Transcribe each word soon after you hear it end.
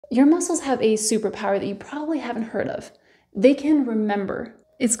Your muscles have a superpower that you probably haven't heard of. They can remember.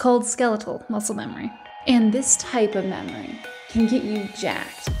 It's called skeletal muscle memory. And this type of memory can get you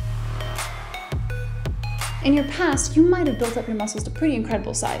jacked. In your past, you might have built up your muscles to pretty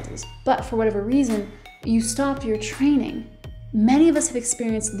incredible sizes, but for whatever reason, you stopped your training. Many of us have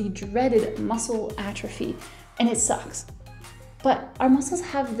experienced the dreaded muscle atrophy, and it sucks. But our muscles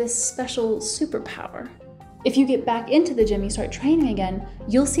have this special superpower. If you get back into the gym, you start training again,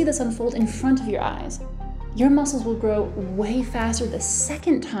 you'll see this unfold in front of your eyes. Your muscles will grow way faster the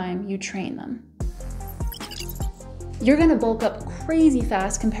second time you train them. You're gonna bulk up crazy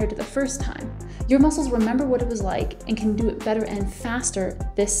fast compared to the first time. Your muscles remember what it was like and can do it better and faster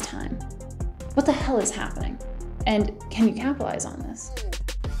this time. What the hell is happening? And can you capitalize on this?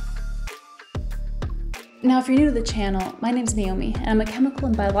 Now, if you're new to the channel, my name's Naomi, and I'm a chemical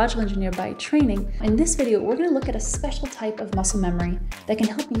and biological engineer by training. In this video, we're gonna look at a special type of muscle memory that can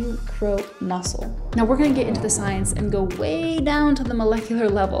help you grow muscle. Now, we're gonna get into the science and go way down to the molecular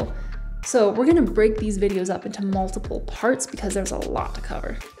level. So we're gonna break these videos up into multiple parts because there's a lot to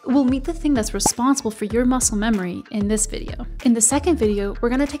cover. We'll meet the thing that's responsible for your muscle memory in this video. In the second video, we're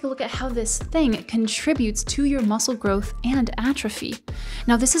gonna take a look at how this thing contributes to your muscle growth and atrophy.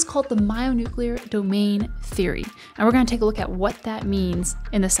 Now, this is called the myonuclear domain theory, and we're gonna take a look at what that means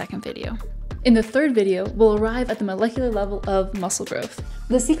in the second video. In the third video, we'll arrive at the molecular level of muscle growth.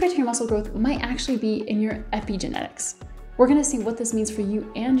 The secret to your muscle growth might actually be in your epigenetics. We're gonna see what this means for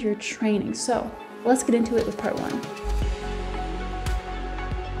you and your training. So let's get into it with part one.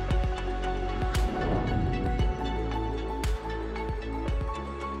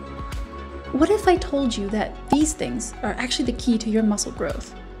 What if I told you that these things are actually the key to your muscle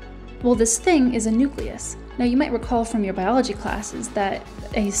growth? Well, this thing is a nucleus. Now, you might recall from your biology classes that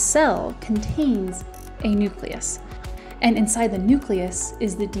a cell contains a nucleus, and inside the nucleus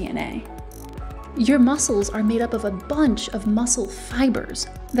is the DNA. Your muscles are made up of a bunch of muscle fibers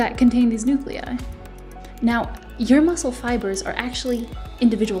that contain these nuclei. Now, your muscle fibers are actually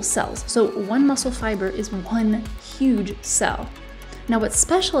individual cells. So one muscle fiber is one huge cell. Now, what's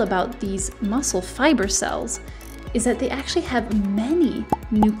special about these muscle fiber cells is that they actually have many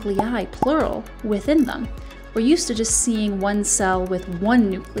nuclei, plural, within them. We're used to just seeing one cell with one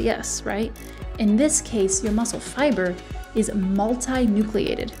nucleus, right? In this case, your muscle fiber is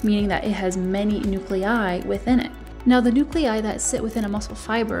multinucleated, meaning that it has many nuclei within it. Now, the nuclei that sit within a muscle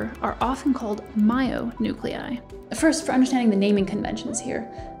fiber are often called myonuclei. First, for understanding the naming conventions here,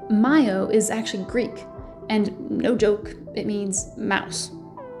 myo is actually Greek, and no joke, it means mouse.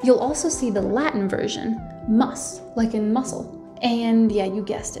 You'll also see the Latin version, mus, like in muscle. And yeah, you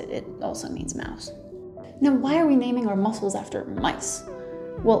guessed it, it also means mouse. Now, why are we naming our muscles after mice?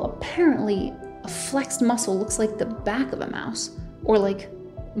 Well, apparently, a flexed muscle looks like the back of a mouse, or like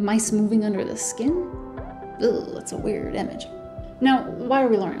mice moving under the skin. Ugh, that's a weird image. Now, why are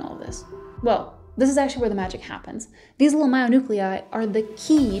we learning all of this? Well, this is actually where the magic happens. These little myonuclei are the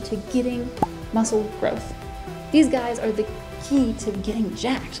key to getting muscle growth. These guys are the key to getting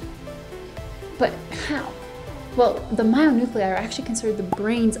jacked. But how? Well, the myonuclei are actually considered the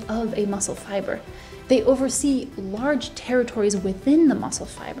brains of a muscle fiber. They oversee large territories within the muscle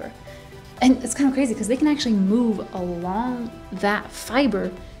fiber. And it's kind of crazy because they can actually move along that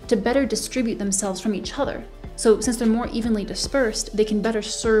fiber to better distribute themselves from each other. So since they're more evenly dispersed, they can better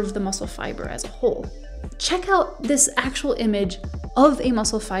serve the muscle fiber as a whole. Check out this actual image of a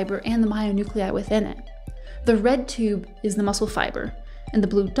muscle fiber and the myonuclei within it. The red tube is the muscle fiber, and the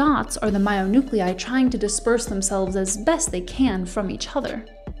blue dots are the myonuclei trying to disperse themselves as best they can from each other.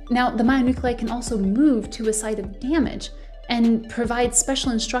 Now, the myonuclei can also move to a site of damage and provide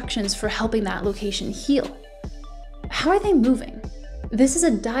special instructions for helping that location heal. How are they moving? This is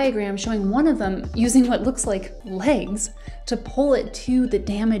a diagram showing one of them using what looks like legs to pull it to the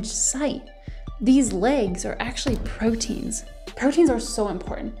damaged site. These legs are actually proteins. Proteins are so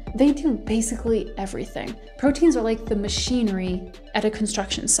important. They do basically everything. Proteins are like the machinery at a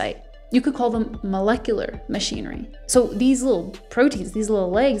construction site. You could call them molecular machinery. So these little proteins, these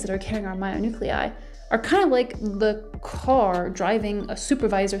little legs that are carrying our myonuclei, are kind of like the car driving a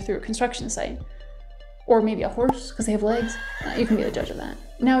supervisor through a construction site. Or maybe a horse, because they have legs. You can be the judge of that.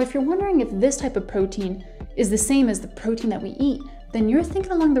 Now, if you're wondering if this type of protein is the same as the protein that we eat, then you're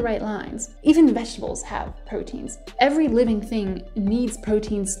thinking along the right lines. Even vegetables have proteins. Every living thing needs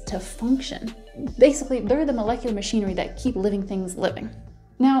proteins to function. Basically, they're the molecular machinery that keep living things living.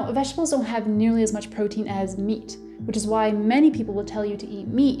 Now, vegetables don't have nearly as much protein as meat, which is why many people will tell you to eat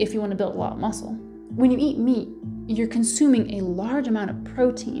meat if you want to build a lot of muscle. When you eat meat, you're consuming a large amount of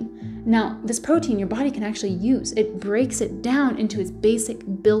protein. Now, this protein your body can actually use. It breaks it down into its basic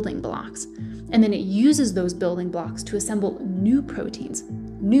building blocks, and then it uses those building blocks to assemble new proteins,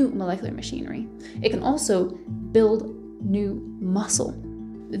 new molecular machinery. It can also build new muscle.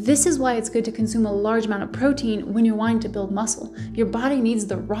 This is why it's good to consume a large amount of protein when you're wanting to build muscle. Your body needs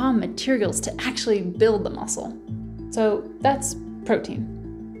the raw materials to actually build the muscle. So that's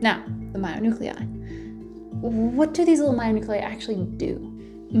protein. Now, the myonuclei. What do these little myonuclei actually do?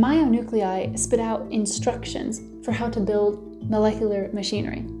 Myonuclei spit out instructions for how to build molecular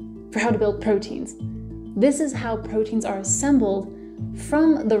machinery, for how to build proteins. This is how proteins are assembled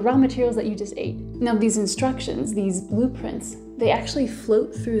from the raw materials that you just ate. Now, these instructions, these blueprints, they actually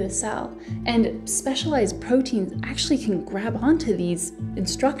float through the cell, and specialized proteins actually can grab onto these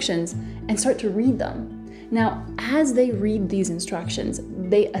instructions and start to read them. Now, as they read these instructions,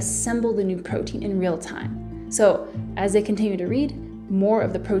 they assemble the new protein in real time. So as they continue to read, more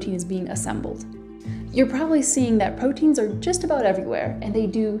of the protein is being assembled. You're probably seeing that proteins are just about everywhere, and they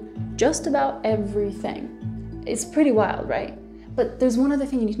do just about everything. It's pretty wild, right? But there's one other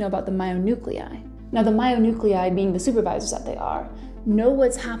thing you need to know about the myonuclei. Now, the myonuclei, being the supervisors that they are, know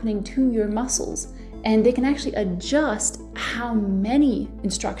what's happening to your muscles, and they can actually adjust how many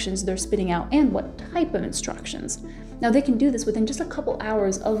instructions they're spitting out and what type of instructions. Now, they can do this within just a couple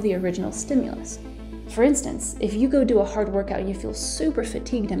hours of the original stimulus. For instance, if you go do a hard workout and you feel super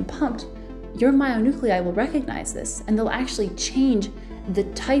fatigued and pumped, your myonuclei will recognize this, and they'll actually change the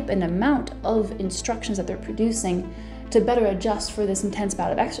type and amount of instructions that they're producing to better adjust for this intense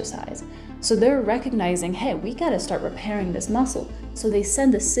bout of exercise. So they're recognizing, hey, we gotta start repairing this muscle. So they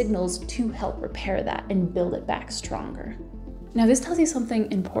send the signals to help repair that and build it back stronger. Now, this tells you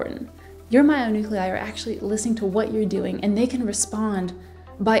something important. Your myonuclei are actually listening to what you're doing, and they can respond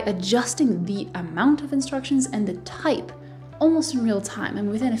by adjusting the amount of instructions and the type almost in real time and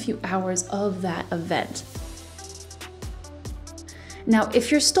within a few hours of that event. Now,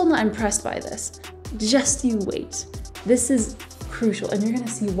 if you're still not impressed by this, just you wait. This is crucial, and you're gonna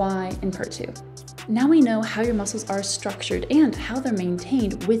see why in part 2. Now we know how your muscles are structured and how they're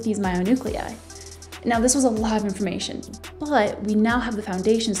maintained with these myonuclei. Now, this was a lot of information, but we now have the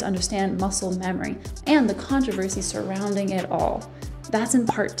foundations to understand muscle memory and the controversy surrounding it all. That's in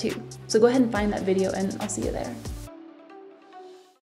part 2. So go ahead and find that video, and I'll see you there.